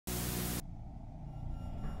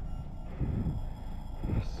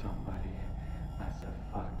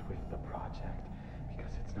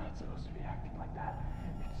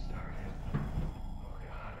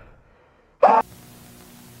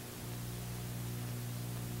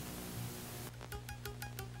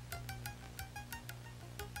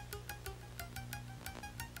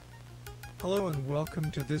Hello and welcome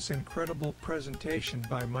to this incredible presentation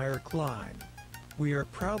by Meier Klein. We are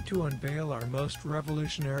proud to unveil our most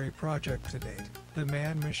revolutionary project to date, the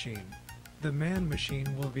Man Machine. The Man Machine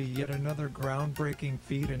will be yet another groundbreaking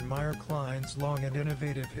feat in Meier Klein's long and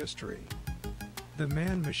innovative history. The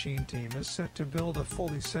Man Machine team is set to build a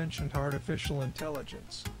fully sentient artificial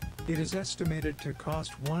intelligence. It is estimated to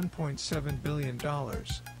cost $1.7 billion.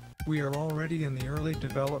 We are already in the early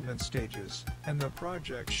development stages, and the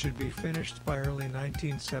project should be finished by early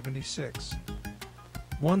 1976.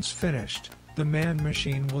 Once finished, the Man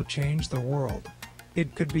Machine will change the world.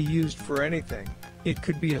 It could be used for anything. It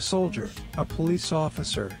could be a soldier, a police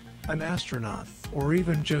officer, an astronaut, or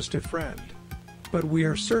even just a friend. But we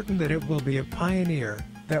are certain that it will be a pioneer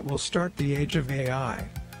that will start the age of AI.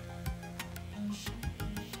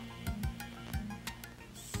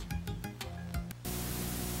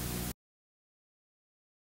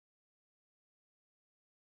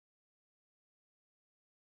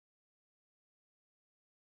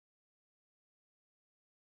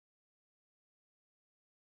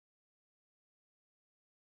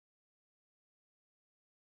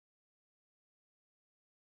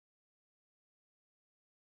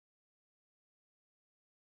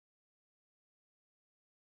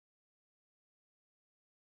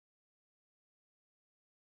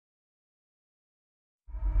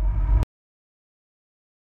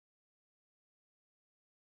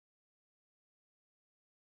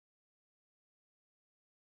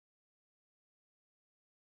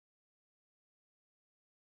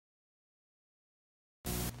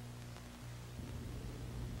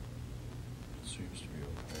 Seems to be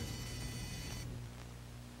okay.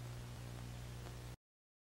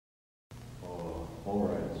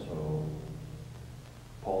 Alright, so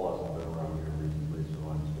Paul hasn't been around here recently, so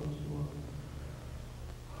I'm supposed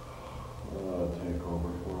to take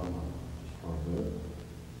over for him just for a bit.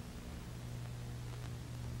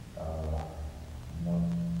 I'm not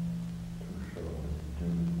too sure what to do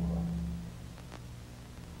as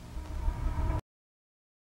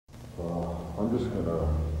well. I'm just gonna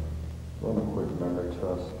run a quick memory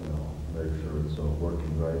test, make sure it's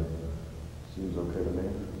working right. Seems okay to me,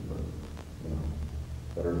 but,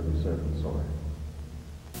 better to be safe than sorry.